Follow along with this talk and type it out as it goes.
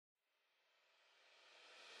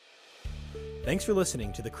Thanks for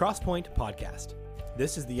listening to the Crosspoint Podcast.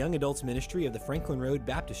 This is the young adults ministry of the Franklin Road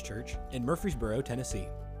Baptist Church in Murfreesboro, Tennessee.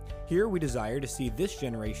 Here we desire to see this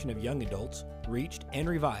generation of young adults reached and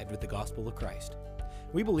revived with the gospel of Christ.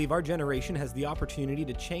 We believe our generation has the opportunity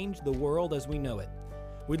to change the world as we know it.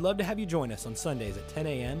 We'd love to have you join us on Sundays at 10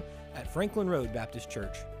 a.m. at Franklin Road Baptist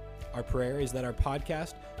Church. Our prayer is that our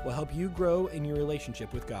podcast will help you grow in your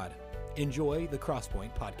relationship with God. Enjoy the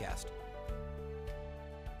Crosspoint Podcast.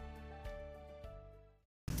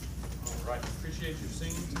 All right, appreciate you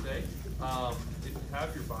singing today. If you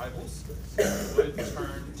have your Bibles, would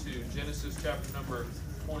turn to Genesis chapter number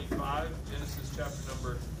 25. Genesis chapter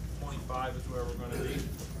number 25 is where we're going to be. Can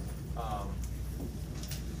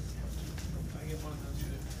I get one of those?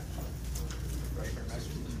 Right, your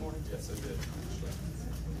message this morning? Yes, I did.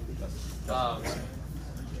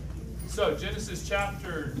 So Genesis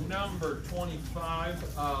chapter number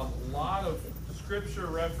 25, a lot of scripture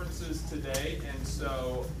references today, and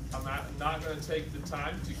so I'm not going to take the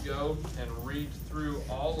time to go and read through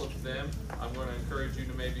all of them. I'm going to encourage you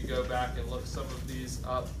to maybe go back and look some of these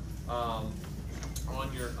up on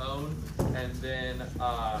your own, and then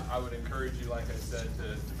I would encourage you, like I said,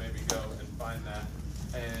 to maybe go and find that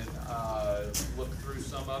and look through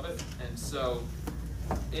some of it. And so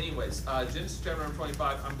anyways, Genesis chapter number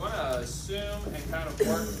 25, I'm going to assume and kind of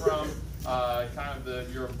work from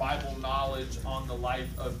your Bible knowledge on the life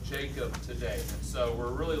of Jacob today. And so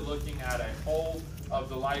we're really looking at a whole of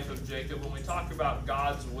the life of Jacob. When we talk about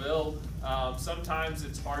God's will, sometimes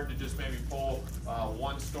it's hard to just maybe pull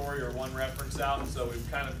one story or one reference out. And so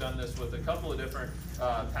we've kind of done this with a couple of different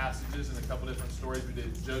passages and a couple of different stories. We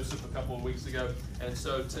did Joseph a couple of weeks ago. And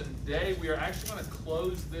so today we are actually going to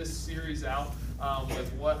close this series out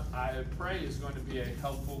with what I pray is going to be a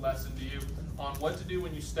helpful lesson to you on what to do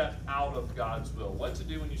when you step out of God's will. What to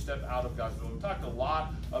do when you step out of God's will. We've talked a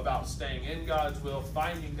lot about staying in God's will,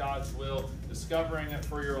 finding God's will, discovering it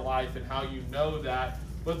for your life, and how you know that.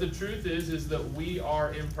 But the truth is that we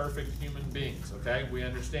are imperfect human beings, okay? We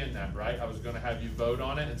understand that, right? I was going to have you vote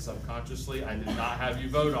on it, and subconsciously I did not have you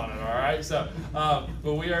vote on it, all right? So,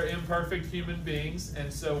 but we are imperfect human beings,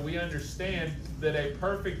 and so we understand that a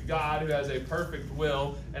perfect God who has a perfect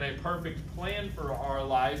will and a perfect plan for our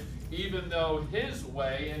life, even though His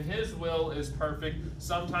way and His will is perfect,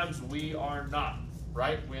 sometimes we are not,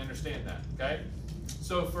 right? We understand that, okay?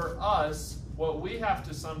 So for us, what we have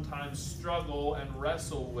to sometimes struggle and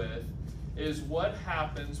wrestle with is what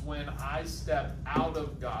happens when I step out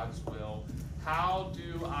of God's will. How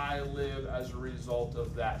do I live as a result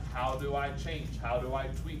of that? How do I change? How do I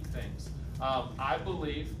tweak things? I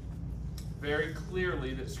believe very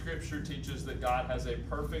clearly that Scripture teaches that God has a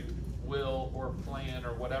perfect will or plan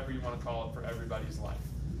or whatever you want to call it for everybody's life.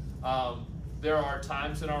 There are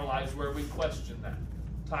times in our lives where we question that.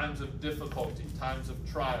 Times of difficulty, times of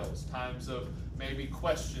trials, times of maybe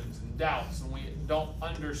questions and doubts, and we don't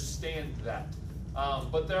understand that.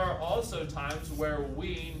 But there are also times where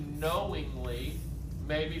we knowingly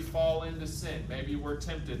maybe fall into sin. Maybe we're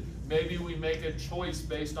tempted. Maybe we make a choice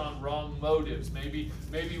based on wrong motives. Maybe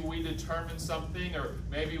we determine something, or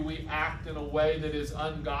maybe we act in a way that is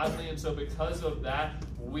ungodly, and so because of that,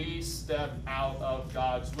 we step out of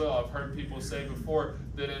God's will. I've heard people say before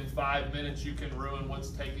that in 5 minutes you can ruin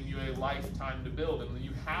what's taken you a lifetime to build, and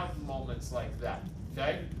you have moments like that,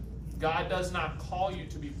 okay? God does not call you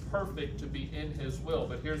to be perfect to be in His will,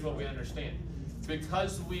 but here's what we understand.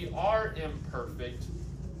 Because we are imperfect,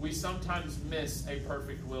 we sometimes miss a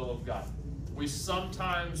perfect will of God. We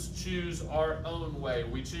sometimes choose our own way.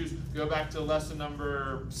 We choose, go back to lesson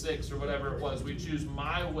number 6 or whatever it was, we choose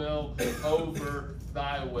my will over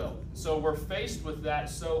thy will. So we're faced with that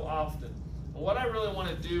so often. What I really want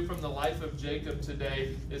to do from the life of Jacob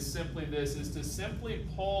today is simply this, is to simply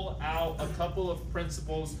pull out a couple of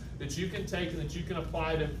principles that you can take and that you can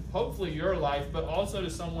apply to hopefully your life, but also to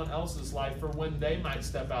someone else's life for when they might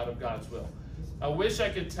step out of God's will. I wish I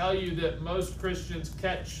could tell you that most Christians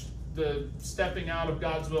catch the stepping out of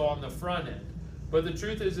God's will on the front end. But the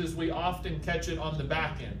truth is we often catch it on the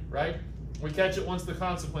back end, right? We catch it once the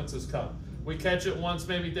consequences come. We catch it once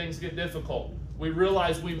maybe things get difficult. We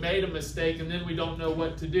realize we made a mistake and then we don't know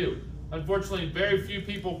what to do. Unfortunately, very few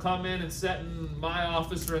people come in and sit in my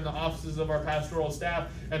office or in the offices of our pastoral staff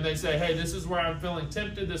and they say, hey, this is where I'm feeling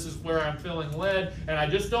tempted, this is where I'm feeling led, and I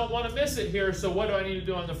just don't want to miss it here, so what do I need to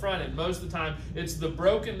do on the front end? Most of the time, it's the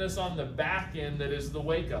brokenness on the back end that is the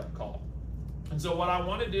wake-up call. And so what I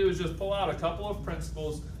want to do is just pull out a couple of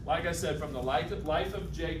principles, like I said, from the life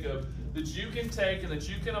of Jacob that you can take and that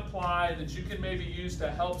you can apply, that you can maybe use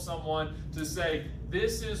to help someone to say,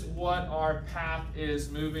 this is what our path is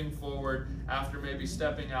moving forward after maybe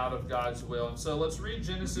stepping out of God's will. And so let's read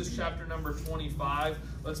Genesis chapter number 25.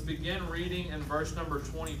 Let's begin reading in verse number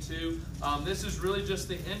 22. This is really just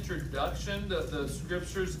the introduction that the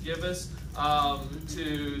scriptures give us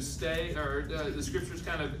the scriptures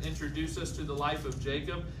kind of introduce us to the life of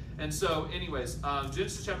Jacob. And so anyways,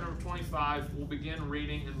 Genesis chapter number 25, we'll begin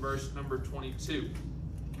reading in verse number 22,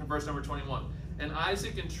 verse number 21. And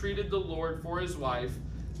Isaac entreated the Lord for his wife,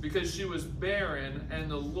 because she was barren, and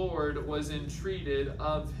the Lord was entreated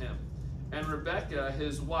of him. And Rebekah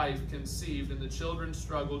his wife conceived, and the children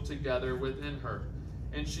struggled together within her.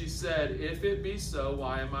 And she said, if it be so,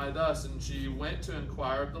 why am I thus? And she went to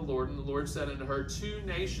inquire of the Lord, and the Lord said unto her, 2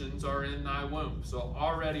 nations are in thy womb. So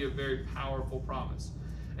already a very powerful promise.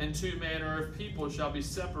 And 2 manner of people shall be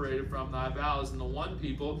separated from thy bowels, and the one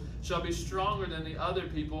people shall be stronger than the other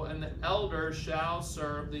people, and the elder shall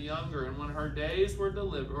serve the younger. And when her days were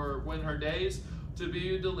delivered, or when her days to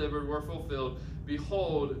be delivered were fulfilled,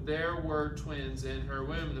 behold, there were twins in her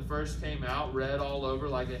womb. The first came out red all over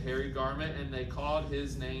like a hairy garment, and they called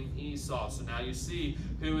his name Esau. So now you see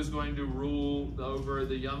who is going to rule over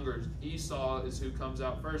the younger. Esau is who comes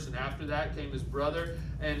out first. And after that came his brother,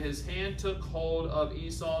 and his hand took hold of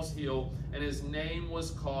Esau's heel, and his name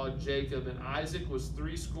was called Jacob. And Isaac was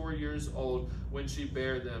 80 years old when she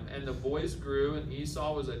bare them. And the boys grew, and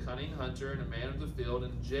Esau was a cunning hunter and a man of the field,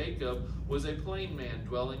 and Jacob was a plain man,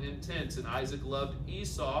 dwelling in tents. And Isaac loved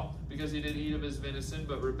Esau because he did eat of his venison,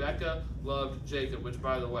 but Rebekah loved Jacob. Which,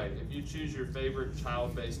 by the way, if you choose your favorite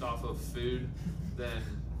child based off of food, then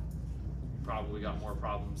you probably got more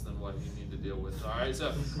problems than what you need to deal with. All right,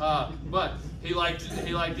 so but he liked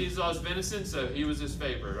Esau's venison, so he was his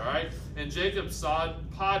favorite. All right, and Jacob sawed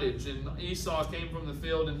pottage, and Esau came from the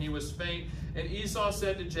field, and he was faint. And Esau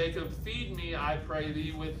said to Jacob, feed me, I pray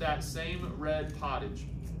thee, with that same red pottage,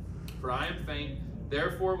 for I am faint.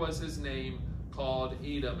 Therefore was his name called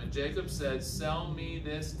Edom. And Jacob said, sell me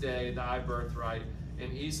this day thy birthright.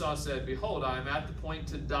 And Esau said, behold, I am at the point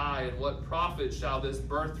to die, and what profit shall this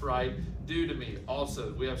birthright do to me?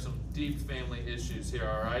 Also, we have some deep family issues here,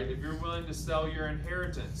 all right? If you're willing to sell your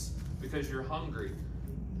inheritance because you're hungry,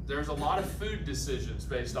 there's a lot of food decisions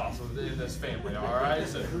based off of in this family, all right?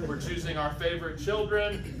 So we're choosing our favorite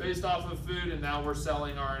children based off of food, and now we're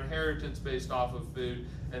selling our inheritance based off of food.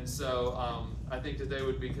 And so I think that they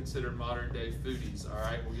would be considered modern-day foodies, all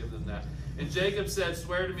right? We'll give them that. And Jacob said,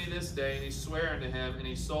 swear to me this day, and he sware unto him, and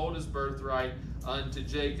he sold his birthright unto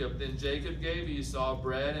Jacob. Then Jacob gave Esau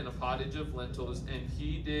bread and a pottage of lentils, and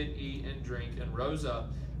he did eat and drink, and rose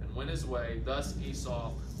up and went his way. Thus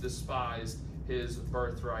Esau despised his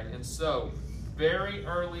birthright. And so, very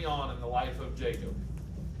early on in the life of Jacob,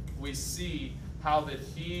 we see how that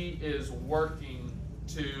he is working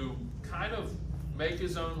to kind of make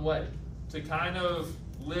his own way, to kind of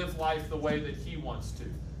live life the way that he wants to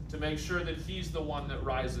make sure that he's the one that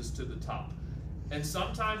rises to the top. And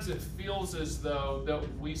sometimes it feels as though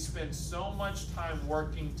that we spend so much time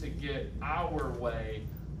working to get our way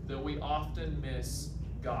that we often miss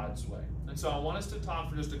God's way. And so I want us to talk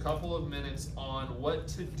for just a couple of minutes on what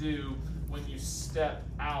to do when you step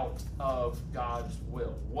out of God's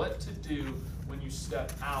will. What to do when you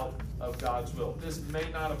step out of God's will. This may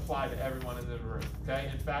not apply to everyone in the room, okay?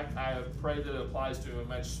 In fact, I pray that it applies to a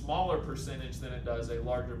much smaller percentage than it does a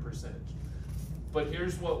larger percentage. But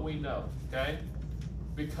here's what we know, okay?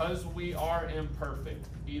 Because we are imperfect,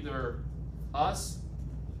 either us,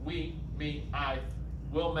 we, me, I,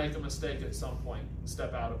 will make a mistake at some point and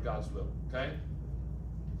step out of God's will, okay?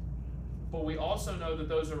 But we also know that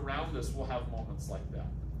those around us will have moments like that,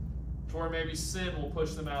 to where maybe sin will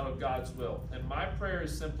push them out of God's will. And my prayer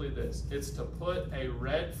is simply this. It's to put a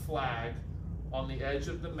red flag on the edge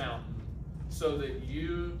of the mountain so that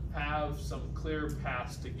you have some clear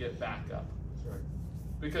paths to get back up.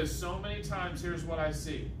 Because so many times, here's what I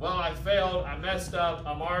see. Well, I failed, I messed up,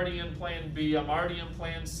 I'm already in plan B, I'm already in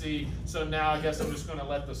plan C, so now I guess I'm just going to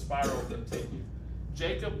let the spiral continue.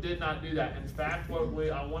 Jacob did not do that. In fact,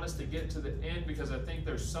 I want us to get to the end, because I think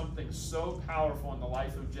there's something so powerful in the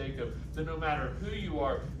life of Jacob that no matter who you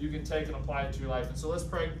are, you can take and apply it to your life. And so let's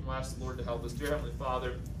pray and we'll ask the Lord to help us. Dear Heavenly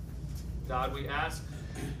Father, God, we ask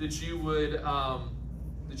that you would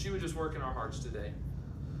just work in our hearts today.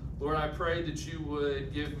 Lord, I pray that you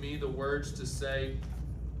would give me the words to say.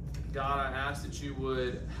 God, I ask that you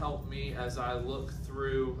would help me as I look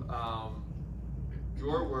through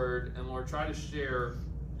your word, and Lord, try to share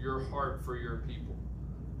your heart for your people.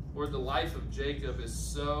 Lord, the life of Jacob is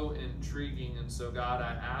so intriguing, and so God,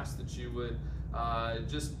 I ask that you would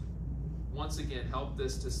just once again, help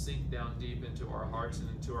this to sink down deep into our hearts and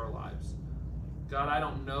into our lives. God, I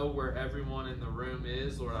don't know where everyone in the room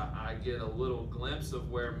is. Lord, I get a little glimpse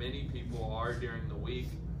of where many people are during the week.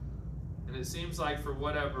 And it seems like for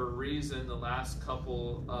whatever reason, the last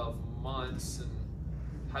couple of months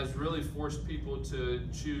has really forced people to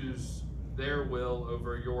choose their will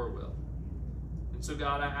over your will. And so,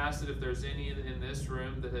 God, I ask that if there's any in this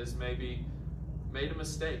room that has maybe made a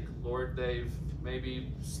mistake, Lord, they've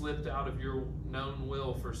maybe slipped out of your known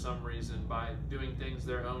will for some reason by doing things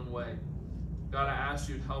their own way. God, I ask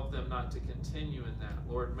you to help them not to continue in that.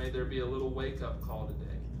 Lord, may there be a little wake-up call today.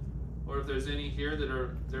 Lord, if there's any here that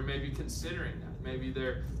they're maybe considering that, maybe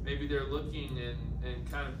they're looking and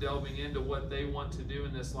kind of delving into what they want to do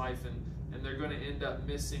in this life, and they're going to end up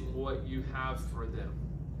missing what you have for them.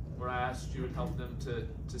 Lord, I ask you to help them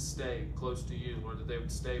to stay close to you, Lord, that they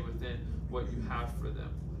would stay within what you have for them.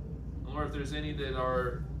 And Lord, if there's any that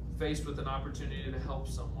are faced with an opportunity to help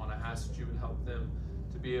someone, I ask that you would help them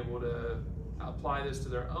to be able to apply this to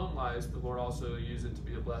their own lives, but Lord, also use it to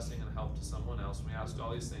be a blessing and a help to someone else. And we ask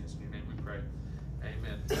all these things in your name we pray.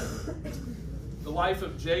 Amen. The life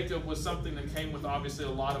of Jacob was something that came with obviously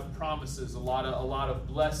a lot of promises, a lot of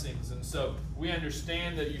blessings. And so we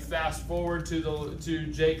understand that you fast forward to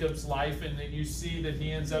Jacob's life, and then you see that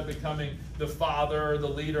he ends up becoming the father or the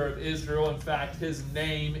leader of Israel. In fact, his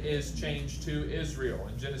name is changed to Israel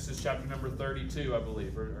in Genesis chapter number 32, I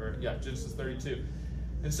believe, Genesis 32.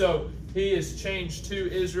 And so he is changed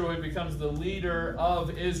to Israel. He becomes the leader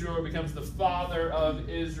of Israel. He becomes the father of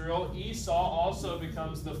Israel. Esau also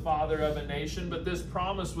becomes the father of a nation. But this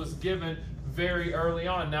promise was given very early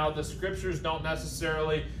on. Now, the scriptures don't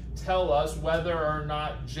necessarily tell us whether or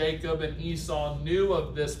not Jacob and Esau knew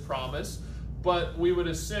of this promise. But we would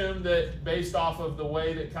assume that based off of the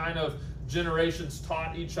way that kind of generations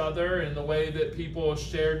taught each other and the way that people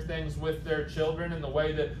shared things with their children and the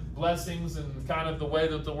way that blessings and kind of the way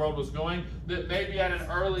that the world was going, that maybe at an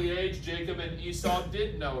early age Jacob and Esau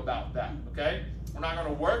did know about that, okay? We're not going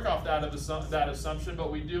to work off that assumption,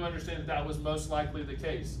 but we do understand that was most likely the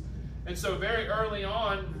case. And so very early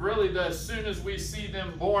on, really as soon as we see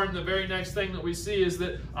them born, the very next thing that we see is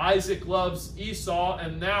that Isaac loves Esau,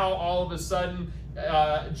 and now all of a sudden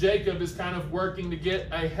Jacob is kind of working to get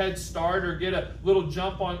a head start or get a little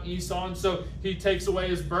jump on Esau, and so he takes away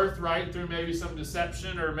his birthright through maybe some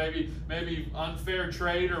deception or maybe unfair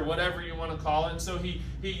trade or whatever you want to call it. And so he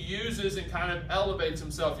uses and kind of elevates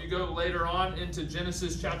himself. You go later on into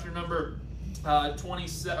Genesis chapter number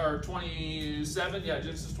 27,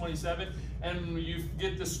 Genesis 27, and you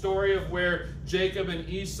get the story of where Jacob and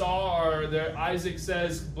Esau are there. Isaac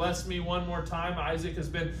says, "Bless me one more time." Isaac has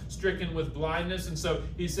been stricken with blindness, and so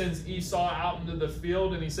he sends Esau out into the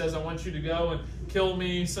field, and he says, "I want you to go and kill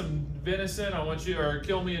me some venison.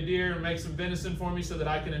 Kill me a deer and make some venison for me so that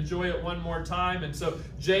I can enjoy it one more time." And so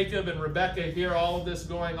Jacob and Rebekah hear all of this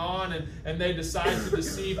going on, and they decide to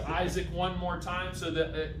deceive Isaac one more time so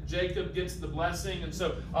that Jacob gets the blessing. And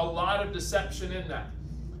so a lot of deception in that.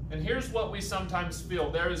 And here's what we sometimes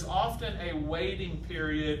feel. There is often a waiting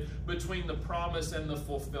period between the promise and the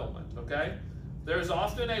fulfillment, okay? There's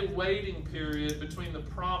often a waiting period between the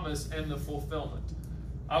promise and the fulfillment.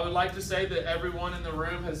 I would like to say that everyone in the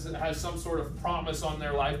room has some sort of promise on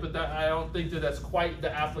their life, but I don't think that's quite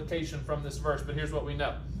the application from this verse. But here's what we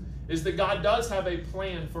know, is that God does have a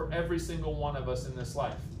plan for every single one of us in this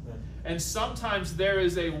life. And sometimes there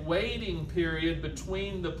is a waiting period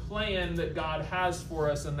between the plan that God has for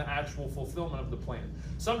us and the actual fulfillment of the plan.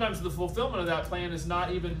 Sometimes the fulfillment of that plan is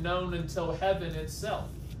not even known until heaven itself.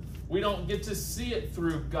 We don't get to see it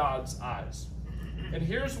through God's eyes. And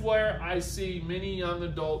here's where I see many young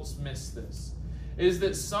adults miss this, is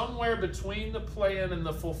that somewhere between the plan and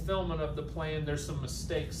the fulfillment of the plan, there's some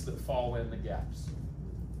mistakes that fall in the gaps.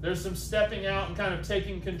 There's some stepping out and kind of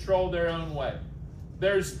taking control their own way.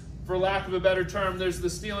 There's, for lack of a better term, there's the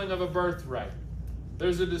stealing of a birthright.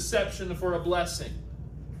 There's a deception for a blessing.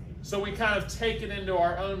 So we kind of take it into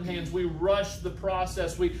our own hands. We rush the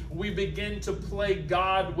process. We begin to play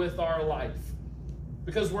God with our life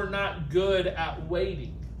because we're not good at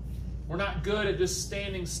waiting. We're not good at just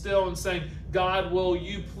standing still and saying, "God, will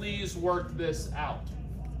you please work this out?"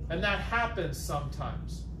 And that happens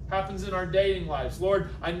sometimes. Happens in our dating lives. "Lord,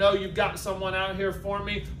 I know you've got someone out here for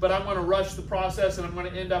me, but I'm going to rush the process and I'm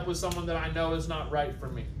going to end up with someone that I know is not right for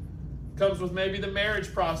me." Comes with maybe the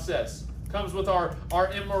marriage process. Comes with our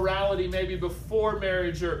immorality maybe before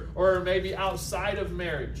marriage or maybe outside of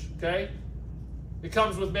marriage, okay? It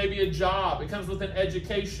comes with maybe a job. It comes with an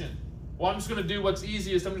education. Well, I'm just going to do what's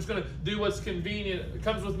easiest. I'm just going to do what's convenient. It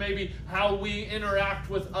comes with maybe how we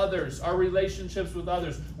interact with others, our relationships with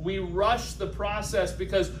others. We rush the process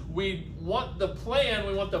because we want the plan,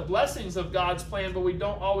 we want the blessings of God's plan, but we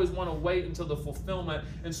don't always want to wait until the fulfillment.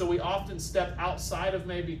 And so we often step outside of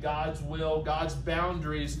maybe God's will, God's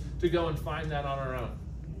boundaries, to go and find that on our own.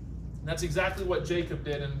 And that's exactly what Jacob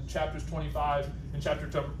did in chapters 25 and chapter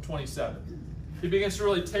 27. He begins to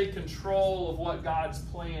really take control of what God's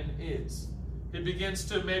plan is. He begins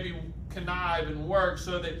to maybe connive and work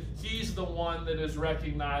so that he's the one that is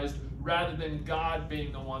recognized rather than God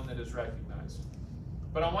being the one that is recognized.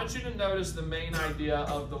 But I want you to notice the main idea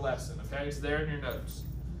of the lesson, okay? It's there in your notes.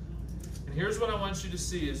 And here's what I want you to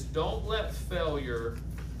see is don't let failure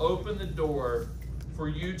open the door for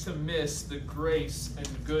you to miss the grace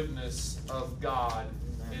and goodness of God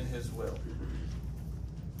in His will.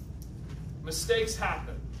 Mistakes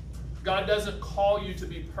happen. God doesn't call you to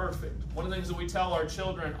be perfect. One of the things that we tell our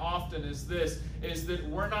children often is this, is that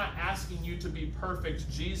we're not asking you to be perfect.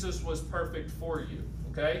 Jesus was perfect for you,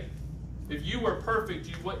 okay? If you were perfect,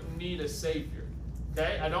 you wouldn't need a Savior,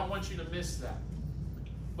 okay? I don't want you to miss that.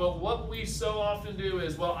 But what we so often do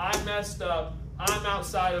is, well, I messed up. I'm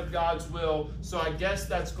outside of God's will, so I guess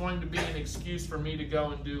that's going to be an excuse for me to go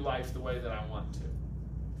and do life the way that I want to.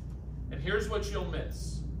 And here's what you'll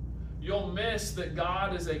miss. You'll miss that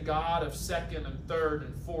God is a God of second and third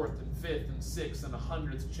and fourth and fifth and sixth and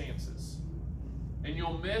 100th chances. And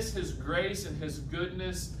you'll miss His grace and His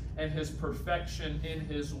goodness and His perfection in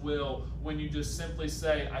His will when you just simply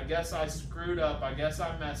say, I guess I screwed up, I guess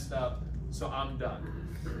I messed up, so I'm done.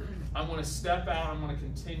 I'm going to step out, I'm going to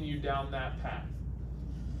continue down that path.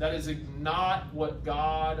 That is not what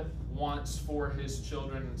God wants for His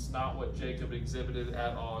children. It's not what Jacob exhibited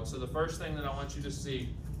at all. And so the first thing that I want you to see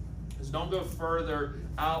is don't go further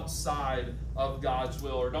outside of God's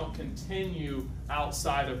will, or don't continue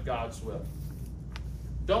outside of God's will.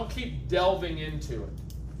 Don't keep delving into it.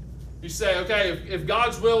 You say, okay, if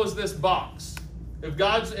God's will is this box, if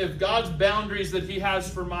God's boundaries that He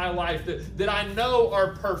has for my life that I know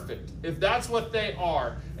are perfect, if that's what they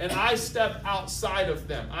are, and I step outside of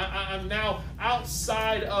them, I'm now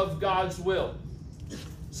outside of God's will.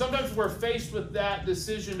 Sometimes we're faced with that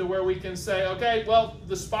decision to where we can say, okay, well,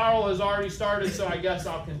 the spiral has already started, so I guess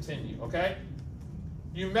I'll continue, okay?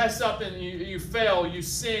 You mess up and you fail, you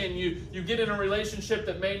sin, you get in a relationship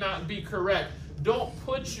that may not be correct. Don't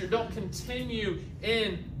continue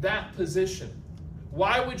in that position.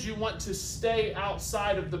 Why would you want to stay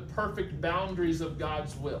outside of the perfect boundaries of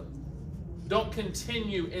God's will? Don't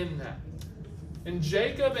continue in that. And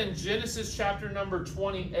Jacob in Genesis chapter number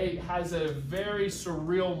 28 has a very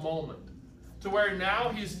surreal moment to where now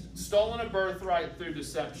he's stolen a birthright through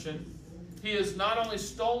deception. He has not only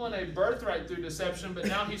stolen a birthright through deception, but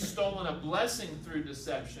now he's stolen a blessing through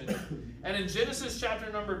deception. And in Genesis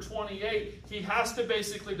chapter number 28, he has to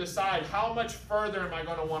basically decide, how much further am I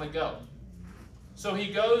going to want to go? So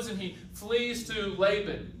he goes and he flees to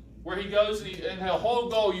Laban, where he goes and the whole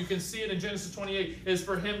goal, you can see it in Genesis 28, is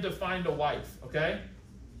for him to find a wife, okay?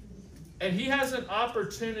 And he has an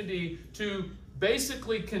opportunity to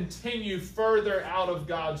basically continue further out of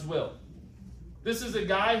God's will. This is a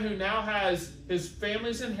guy who now has his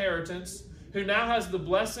family's inheritance, who now has the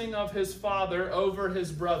blessing of his father over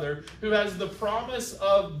his brother, who has the promise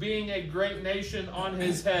of being a great nation on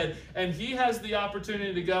his head, and he has the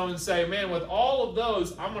opportunity to go and say, man, with all of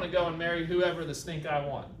those, I'm going to go and marry whoever the stink I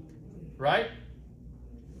want. Right?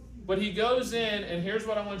 But he goes in, and here's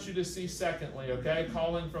what I want you to see secondly, okay?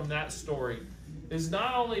 Calling from that story, is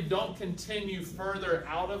not only don't continue further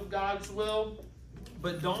out of God's will,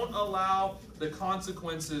 but don't allow the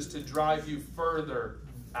consequences to drive you further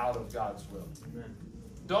out of God's will. Amen.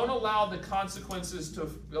 Don't allow the consequences to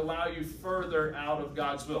allow you further out of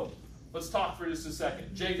God's will. Let's talk for just a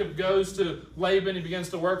second. Jacob goes to Laban. He begins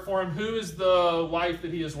to work for him. Who is the wife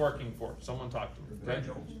that he is working for? Someone talk to me. Okay?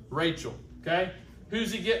 Rachel. Okay?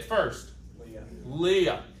 Who's he get first?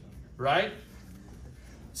 Leah. Right?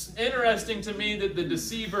 It's interesting to me that the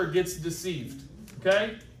deceiver gets deceived.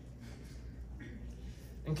 Okay?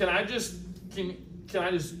 And can I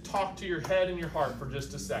just talk to your head and your heart for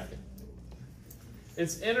just a second?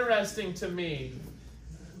 It's interesting to me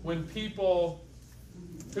when people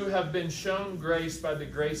who have been shown grace by the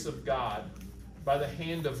grace of God, by the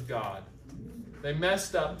hand of God, they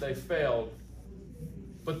messed up, they failed,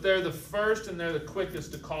 but they're the first and they're the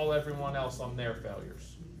quickest to call everyone else on their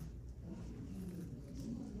failures.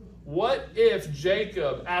 What if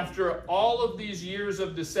Jacob, after all of these years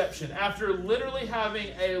of deception, after literally having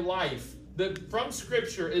a life that from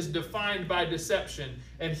Scripture is defined by deception,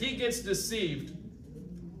 and he gets deceived,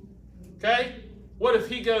 Okay? What if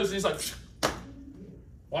he goes and he's like,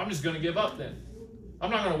 well, I'm just going to give up then.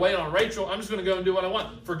 I'm not going to wait on Rachel. I'm just going to go and do what I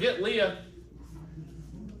want. Forget Leah.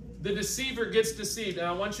 The deceiver gets deceived. And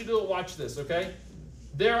I want you to watch this, okay?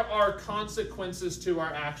 There are consequences to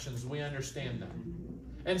our actions. We understand that.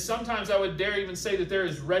 And sometimes I would dare even say that there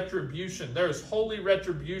is retribution. There is holy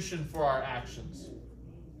retribution for our actions.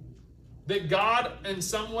 That God, in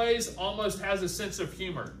some ways, almost has a sense of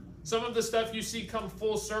humor. Some of the stuff you see come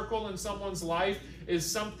full circle in someone's life is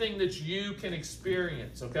something that you can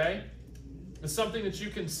experience, okay? It's something that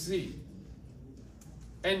you can see.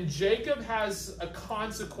 And Jacob has a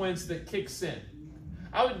consequence that kicks in.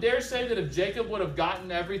 I would dare say that if Jacob would have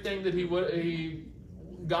gotten everything that he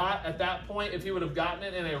got at that point, if he would have gotten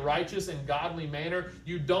it in a righteous and godly manner,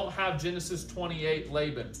 you don't have Genesis 28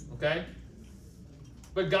 Laban, okay?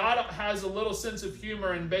 But God has a little sense of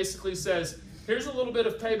humor and basically says, here's a little bit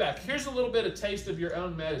of payback. Here's a little bit of taste of your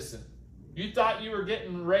own medicine. You thought you were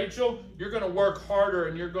getting Rachel, you're going to work harder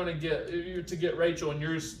and you're going to get Rachel, and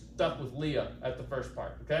you're stuck with Leah at the first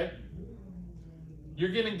part, okay?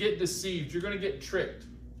 You're going to get deceived. You're going to get tricked.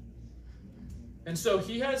 And so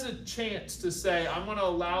he has a chance to say, I'm going to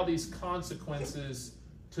allow these consequences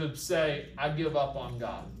to say, I give up on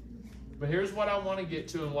God. But here's what I want to get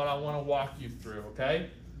to and what I want to walk you through, okay?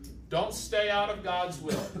 Don't stay out of God's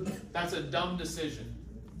will. That's a dumb decision.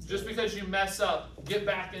 Just because you mess up, get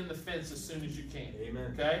back in the fence as soon as you can.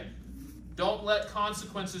 Amen. Okay? Don't let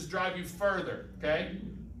consequences drive you further, okay?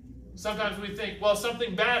 Sometimes we think, well,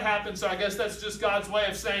 something bad happened, so I guess that's just God's way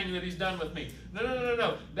of saying that he's done with me.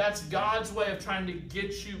 No. That's God's way of trying to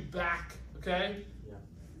get you back, okay? Yeah.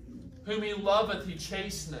 Whom he loveth, he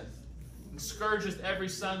chasteneth, and scourgeth every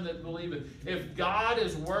son that believeth. If God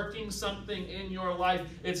is working something in your life,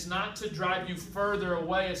 it's not to drive you further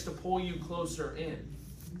away, it's to pull you closer in.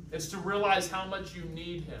 It's to realize how much you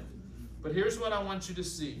need him. But here's what I want you to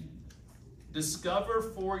see. Discover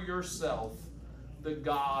for yourself the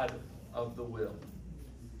God of the will.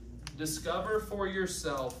 Discover for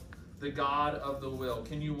yourself the God of the will.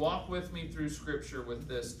 Can you walk with me through Scripture with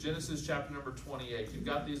this? Genesis chapter number 28. You've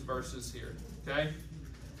got these verses here, okay?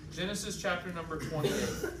 Genesis chapter number 28.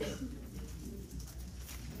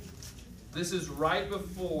 This is right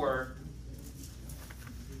before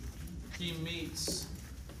he meets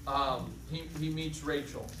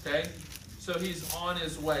Rachel, okay? So he's on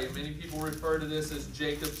his way. Many people refer to this as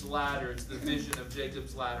Jacob's ladder. It's the vision of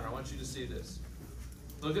Jacob's ladder. I want you to see this.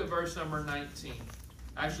 Look at verse number 19.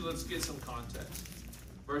 Actually, let's get some context.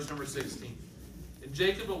 Verse number 16. And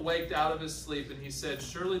Jacob awaked out of his sleep, and he said,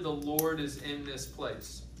 surely the Lord is in this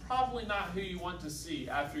place. Probably not who you want to see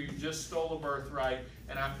after you just stole a birthright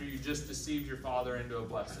and after you just deceived your father into a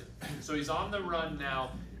blessing. So he's on the run now,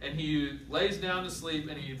 and he lays down to sleep,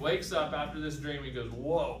 and he wakes up after this dream. He goes,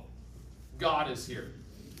 whoa. God is here.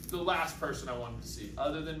 The last person I wanted to see,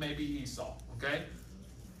 other than maybe Esau, okay?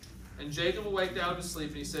 And Jacob awaked out of his sleep,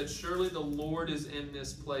 and he said, surely the Lord is in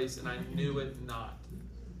this place, and I knew it not.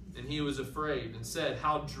 And he was afraid, and said,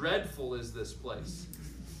 how dreadful is this place?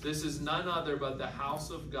 This is none other but the house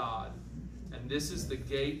of God, and this is the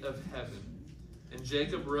gate of heaven. And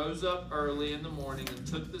Jacob rose up early in the morning, and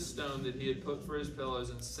took the stone that he had put for his pillows,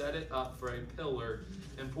 and set it up for a pillar,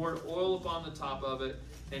 and poured oil upon the top of it.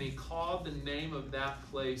 And he called the name of that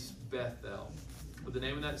place Bethel. But the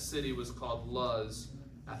name of that city was called Luz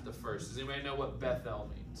at the first. Does anybody know what Bethel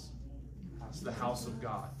means? It's the house of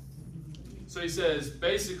God. So he says,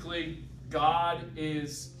 basically, God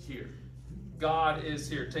is here. God is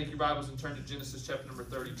here. Take your Bibles and turn to Genesis chapter number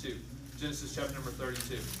 32. Genesis chapter number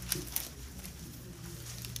 32.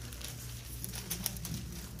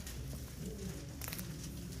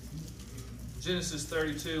 Genesis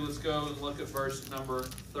 32, let's go and look at verse number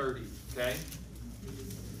 30, okay?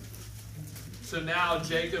 So now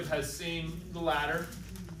Jacob has seen the ladder,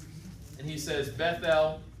 and he says,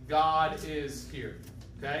 Bethel, God is here,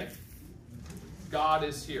 okay? God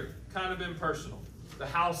is here. Kind of impersonal. The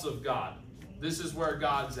house of God. This is where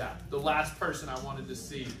God's at. The last person I wanted to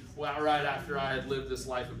see right after I had lived this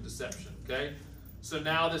life of deception, okay? So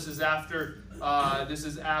now this is after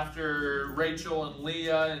Rachel and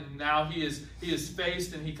Leah, and now he is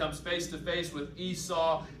faced, and he comes face to face with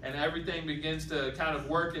Esau, and everything begins to kind of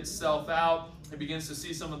work itself out. He begins to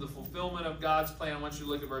see some of the fulfillment of God's plan. I want you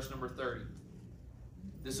to look at verse number 30.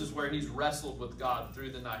 This is where he's wrestled with God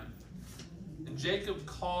through the night. And Jacob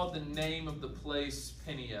called the name of the place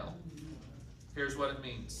Peniel. Here's what it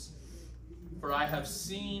means. For I have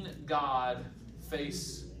seen God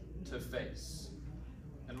face to face,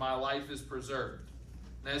 and my life is preserved.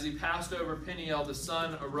 And as he passed over Peniel, the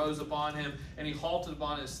sun arose upon him, and he halted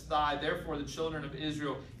upon his thigh. Therefore the children of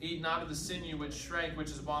Israel eat not of the sinew which shrank, which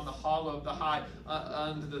is upon the hollow of the thigh,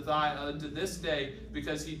 unto the thigh unto this day,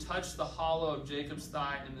 because he touched the hollow of Jacob's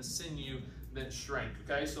thigh, and the sinew that shrank.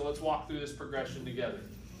 Okay, so let's walk through this progression together.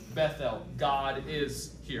 Bethel, God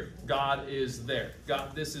is here. God is there.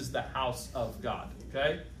 God, this is the house of God.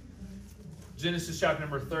 Okay? Genesis chapter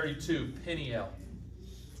number 32, Peniel.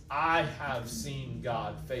 I have seen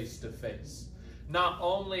God face to face. Not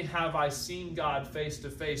only have I seen God face to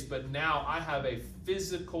face, but now I have a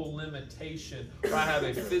physical limitation, or I have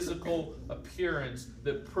a physical appearance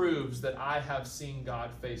that proves that I have seen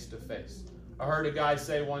God face to face. I heard a guy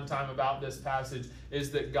say one time about this passage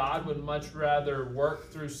is that God would much rather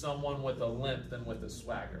work through someone with a limp than with a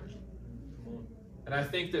swagger. And I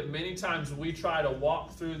think that many times we try to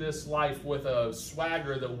walk through this life with a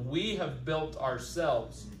swagger that we have built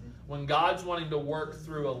ourselves, when God's wanting to work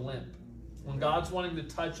through a limp, when God's wanting to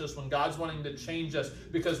touch us, when God's wanting to change us,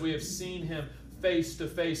 because we have seen him face to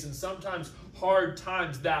face. And sometimes hard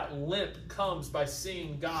times, that limp comes by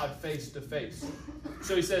seeing God face to face.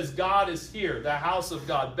 So he says, God is here, the house of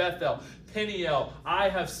God, Bethel, Peniel. I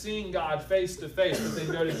have seen God face to face. But then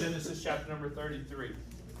go to Genesis chapter number 33.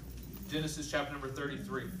 Genesis chapter number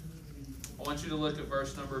 33. I want you to look at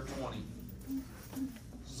verse number 20.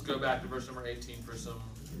 Let's go back to verse number 18 for some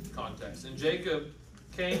context. And Jacob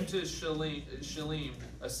came to Shalem,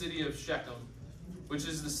 a city of Shechem, which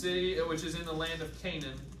is in the land of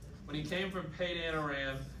Canaan, when he came from Padan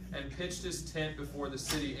Aram, and pitched his tent before the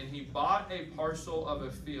city. And he bought a parcel of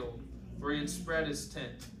a field where he had spread his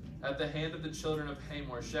tent at the hand of the children of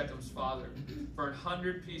Hamor, Shechem's father, for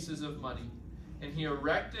 100 pieces of money. And he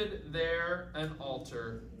erected there an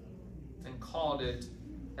altar and called it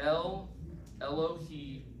El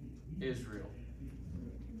Elohe Israel.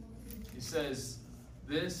 He says,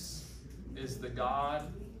 this is the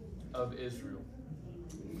God of Israel.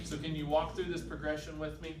 So can you walk through this progression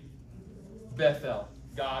with me? Bethel,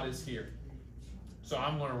 God is here. So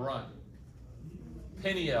I'm going to run.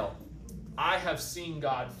 Peniel, I have seen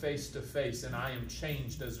God face to face, and I am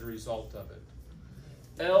changed as a result of it.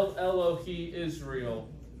 El Elohe Israel,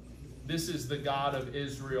 this is the God of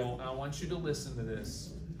Israel. And I want you to listen to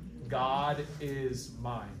this. God is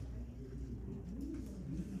mine.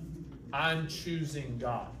 I'm choosing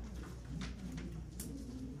God.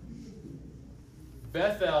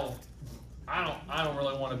 Bethel, I don't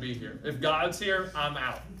really want to be here. If God's here, I'm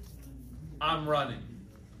out. I'm running.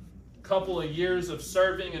 Couple of years of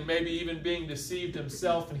serving and maybe even being deceived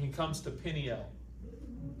himself, and he comes to Peniel.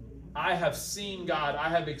 I have seen God. I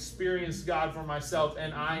have experienced God for myself,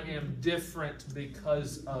 and I am different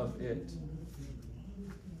because of it.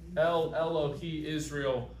 El Elohe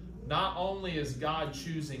Israel. Not only is God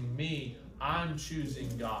choosing me, I'm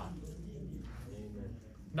choosing God. Amen.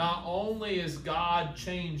 Not only is God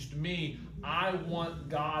changed me, I want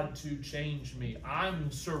God to change me. I'm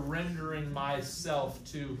surrendering myself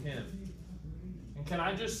to him. And can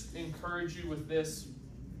I just encourage you with this?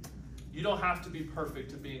 You don't have to be perfect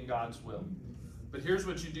to be in God's will. But here's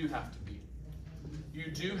what you do have to be. You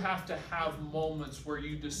do have to have moments where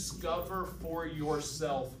you discover for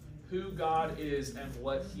yourself who God is and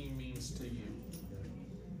what he means to you.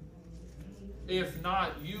 If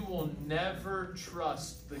not, you will never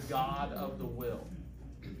trust the God of the will.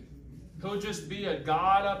 He'll just be a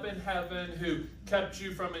God up in heaven who kept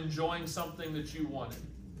you from enjoying something that you wanted.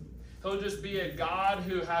 He'll just be a God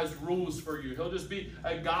who has rules for you. He'll just be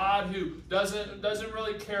a God who doesn't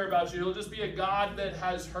really care about you. He'll just be a God that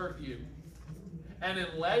has hurt you. And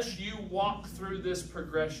unless you walk through this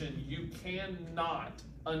progression, you cannot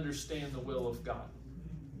understand the will of God.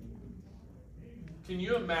 Can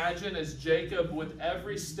you imagine as Jacob, with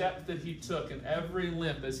every step that he took and every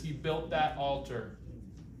limp as he built that altar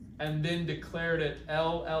and then declared it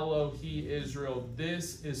El Elohe Israel,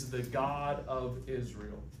 this is the God of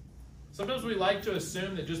Israel. Sometimes we like to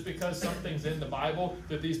assume that just because something's in the Bible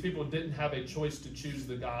that these people didn't have a choice to choose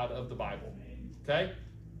the God of the Bible. Okay?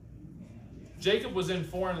 Jacob was in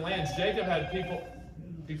foreign lands. Jacob had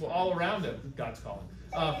people all around him. God's calling.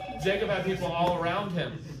 Jacob had people all around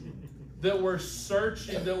him that were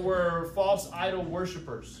false idol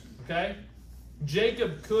worshipers. Okay?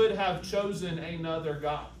 Jacob could have chosen another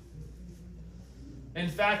God. In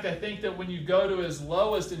fact, I think that when you go to his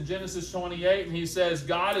lowest in Genesis 28 and he says,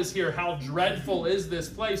 God is here, how dreadful is this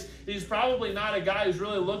place? He's probably not a guy who's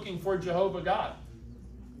really looking for Jehovah God.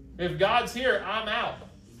 If God's here, I'm out.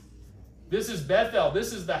 This is Bethel.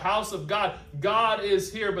 This is the house of God. God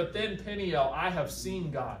is here. But then Peniel, I have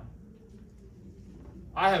seen God.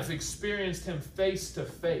 I have experienced him face to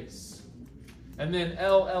face. And then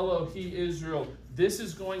El Elohi Israel, this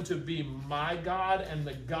is going to be my God and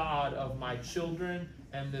the God of my children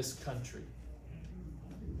and this country.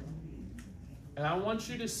 And I want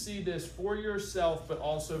you to see this for yourself, but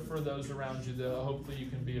also for those around you that hopefully you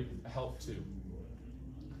can be a help to.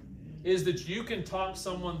 Is that you can talk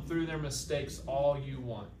someone through their mistakes all you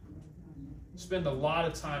want. Spend a lot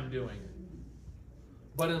of time doing it.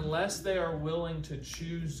 But unless they are willing to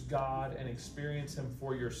choose God and experience Him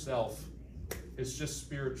for yourself, it's just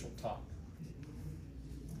spiritual talk.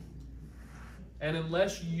 And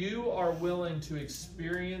unless you are willing to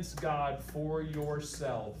experience God for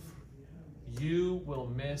yourself, you will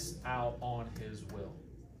miss out on His will.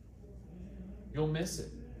 You'll miss it.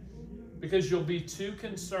 Because you'll be too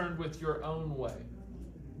concerned with your own way.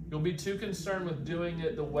 You'll be too concerned with doing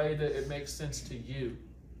it the way that it makes sense to you.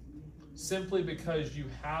 Simply because you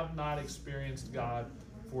have not experienced God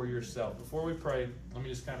for yourself. Before we pray, let me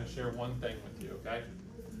just kind of share one thing with you, okay?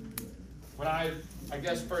 When I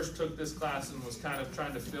guess first took this class and was kind of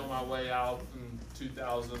trying to feel my way out in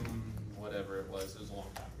 2000, whatever it was a long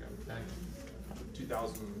time ago, okay?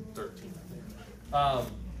 2013, I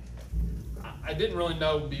think. I didn't really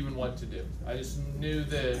know even what to do. I just knew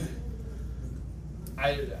that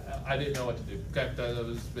I didn't know what to do. Okay, that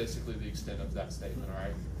was basically the extent of that statement, all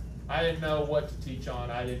right? I didn't know what to teach on.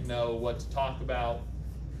 I didn't know what to talk about.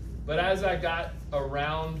 But as I got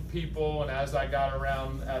around people and as I got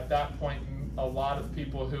around, at that point, a lot of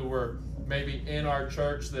people who were maybe in our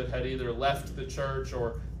church that had either left the church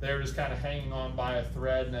or they were just kind of hanging on by a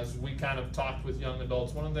thread. And as we kind of talked with young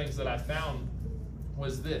adults, one of the things that I found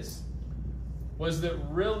was this. Was that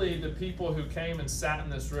really the people who came and sat in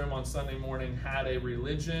this room on Sunday morning had a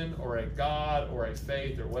religion or a God or a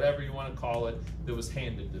faith or whatever you want to call it that was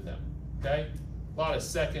handed to them, okay? A lot of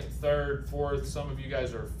second, third, fourth, some of you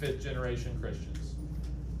guys are fifth generation Christians.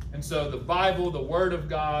 And so the Bible, the Word of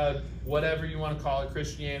God, whatever you want to call it,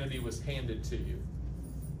 Christianity was handed to you.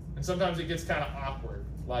 And sometimes it gets kind of awkward,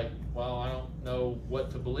 like, well, I don't know what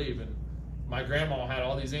to believe. And my grandma had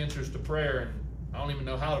all these answers to prayer and I don't even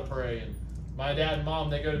know how to pray. And my dad and mom,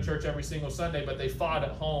 they go to church every single Sunday, but they fought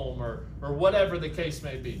at home or whatever the case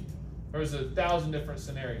may be. There's 1,000 different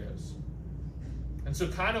scenarios. And so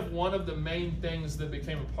kind of one of the main things that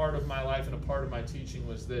became a part of my life and a part of my teaching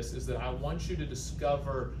was this, is that I want you to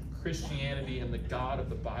discover Christianity and the God of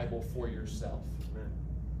the Bible for yourself.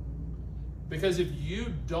 Because if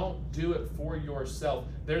you don't do it for yourself,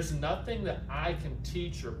 there's nothing that I can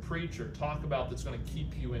teach or preach or talk about that's going to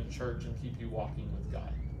keep you in church and keep you walking with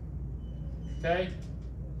God. Okay?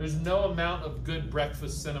 There's no amount of good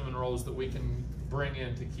breakfast cinnamon rolls that we can bring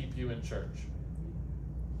in to keep you in church.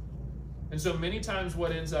 And so many times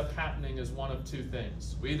what ends up happening is one of two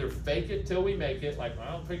things. We either fake it till we make it, like,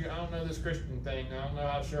 I don't know this Christian thing, I don't know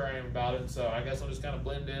how sure I am about it, so I guess I'll just kind of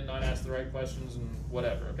blend in, not ask the right questions and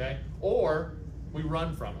whatever, okay? Or we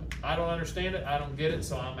run from it. I don't understand it, I don't get it,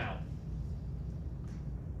 so I'm out.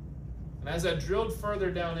 And as I drilled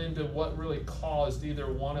further down into what really caused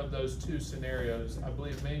either one of those two scenarios, I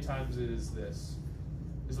believe many times it is this,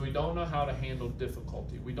 is we don't know how to handle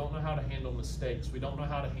difficulty. We don't know how to handle mistakes. We don't know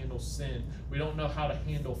how to handle sin. We don't know how to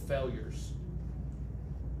handle failures.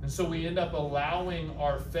 And so we end up allowing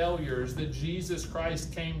our failures that Jesus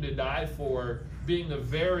Christ came to die for being the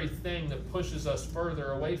very thing that pushes us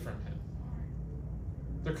further away from Him.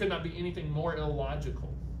 There could not be anything more illogical.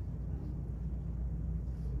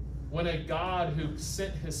 When a God who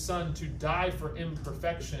sent His Son to die for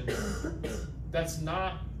imperfection, that's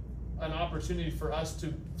not an opportunity for us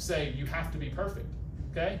to say, you have to be perfect,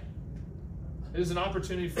 okay? It is an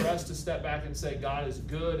opportunity for us to step back and say, God is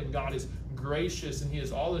good and God is gracious and He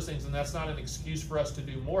is all those things, and that's not an excuse for us to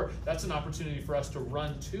do more. That's an opportunity for us to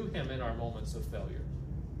run to Him in our moments of failure.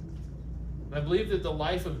 And I believe that the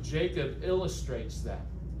life of Jacob illustrates that.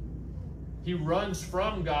 He runs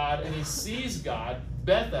from God and he sees God,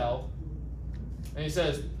 Bethel, and he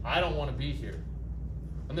says, I don't want to be here.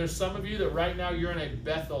 And there's some of you that right now you're in a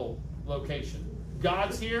Bethel location.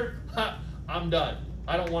 God's here, I'm done.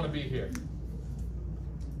 I don't want to be here.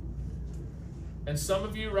 And some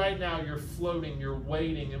of you right now, you're floating, you're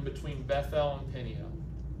waiting in between Bethel and Peniel.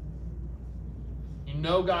 You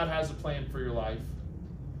know God has a plan for your life.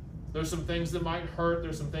 There's some things that might hurt,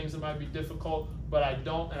 there's some things that might be difficult, but I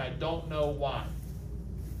don't know why.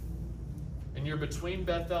 And you're between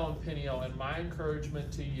Bethel and Peniel, and my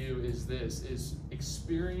encouragement to you is this, is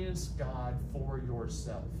experience God for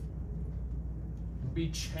yourself. Be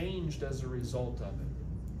changed as a result of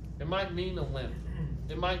it. It might mean a limp.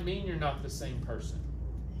 It might mean you're not the same person.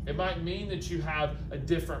 It might mean that you have a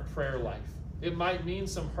different prayer life. It might mean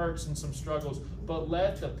some hurts and some struggles, but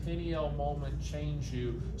let the Peniel moment change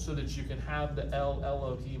you so that you can have the El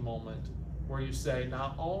Elohi moment where you say,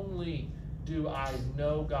 not only do I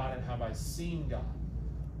know God and have I seen God,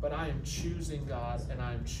 but I am choosing God and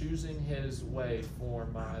I am choosing His way for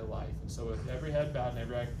my life. And so with every head bowed and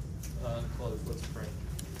every eye closed, let's pray.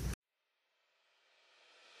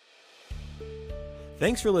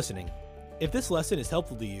 Thanks for listening. If this lesson is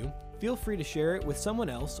helpful to you, feel free to share it with someone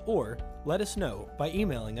else or let us know by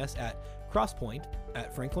emailing us at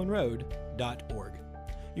crosspoint@franklinroad.org.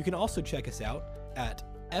 You can also check us out at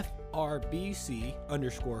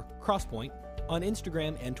FRBC_Crosspoint on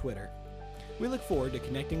Instagram and Twitter. We look forward to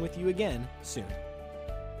connecting with you again soon.